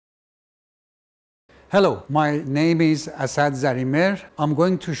Hello, my name is Asad Zarimer. I'm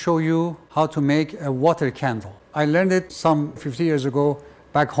going to show you how to make a water candle. I learned it some 50 years ago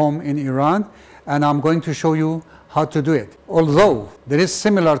back home in Iran, and I'm going to show you how to do it. Although there is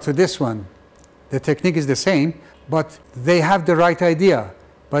similar to this one, the technique is the same, but they have the right idea,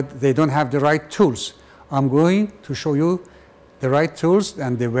 but they don't have the right tools. I'm going to show you the right tools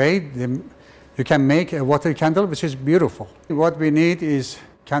and the way you can make a water candle, which is beautiful. What we need is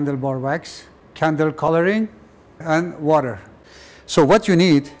candle bar wax, candle coloring, and water. So what you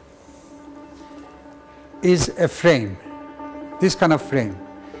need is a frame, this kind of frame.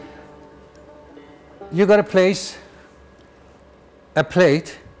 You got to place a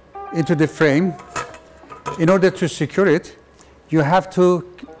plate into the frame. In order to secure it, you have to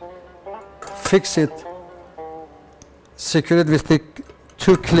fix it, secure it with the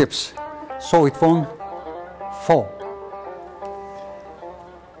two clips so it won't fall.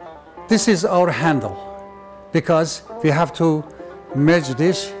 This is our handle because we have to merge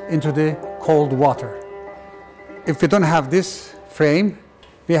this into the cold water. If we don't have this frame,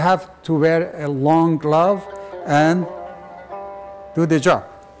 we have to wear a long glove and do the job.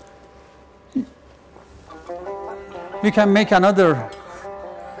 You can make another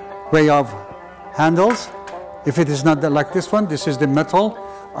way of handles. If it is not like this one, this is the metal.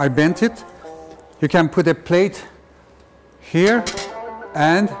 I bent it. You can put a plate here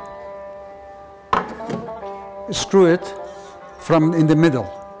and screw it from in the middle.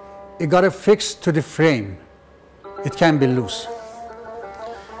 It got to fix to the frame. It can be loose.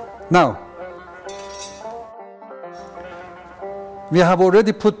 Now, we have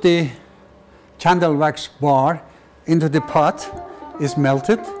already put the candle wax bar into the pot. It's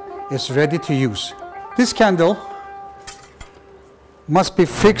melted. It's ready to use. This candle must be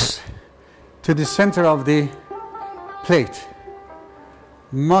fixed to the center of the plate.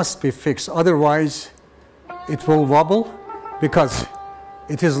 Must be fixed, otherwise it will wobble because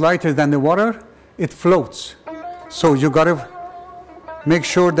it is lighter than the water. It floats. So you got to make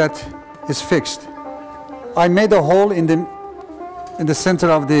sure that it's fixed. I made a hole in the center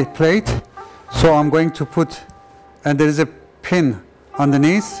of the plate, so I'm going to put, and there is a pin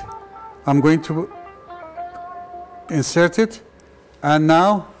underneath. I'm going to insert it, and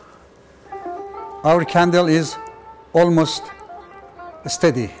now our candle is almost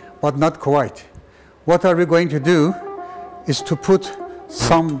steady, but not quite. What are we going to do is to put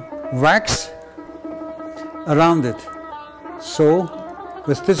some wax around it. So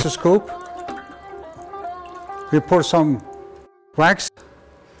with this scoop, we pour some wax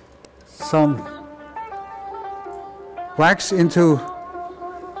into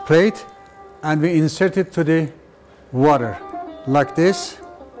plate, and we insert it to the water like this.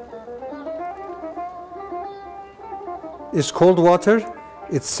 It's cold water.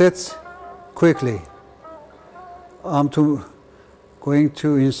 It sets quickly. I'm going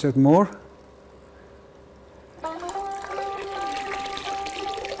to insert more.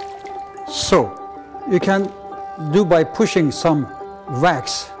 So you can do by pushing some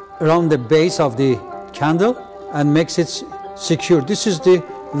wax around the base of the candle and makes it secure. This is the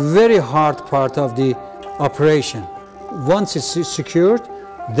very hard part of the operation. Once it's secured,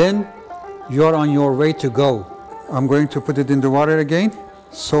 then you're on your way to go. I'm going to put it in the water again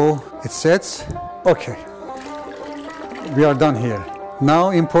so it sets. Okay, we are done here.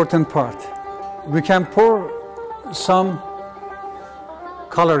 Now important part. We can pour some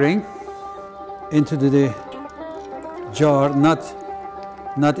coloring into the jar,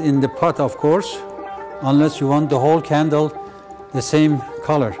 not in the pot of course, unless you want the whole candle the same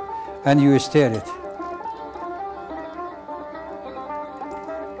color, and you stir it.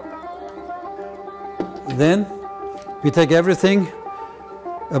 Then we take everything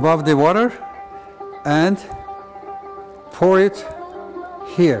above the water and pour it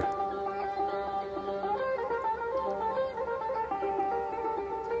here.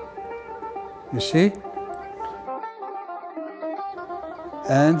 You see?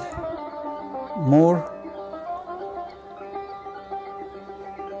 And more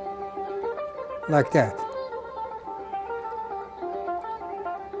like that.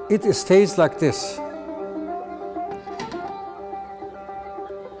 It stays like this.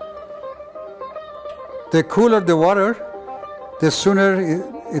 The cooler the water, the sooner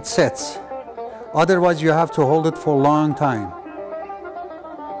it sets. Otherwise, you have to hold it for a long time.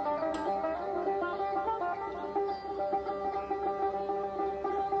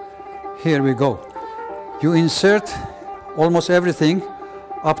 Here we go. You insert almost everything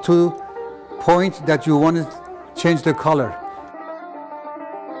up to point that you want to change the color.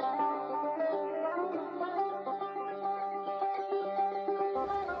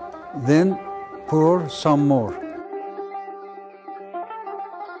 Then Pour some more.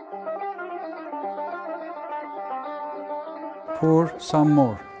 Pour some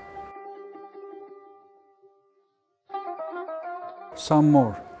more. Some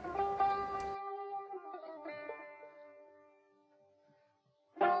more.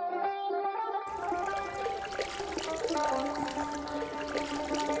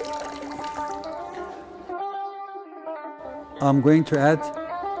 I'm going to add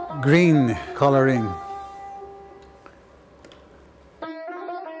green coloring.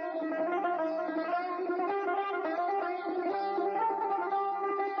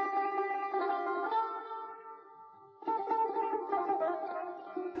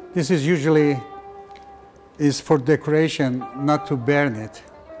 This is usually for decoration, not to burn it.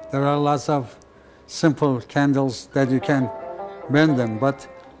 There are lots of simple candles that you can burn them, but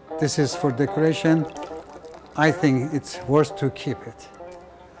this is for decoration. I think it's worth to keep it.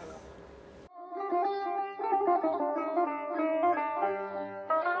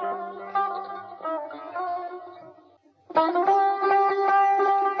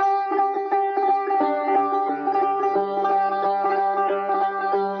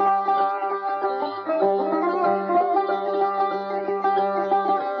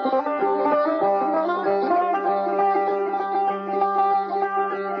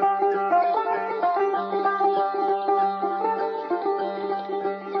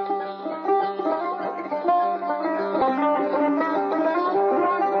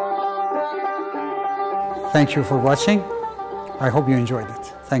 Thank you for watching. I hope you enjoyed it.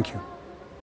 Thank you.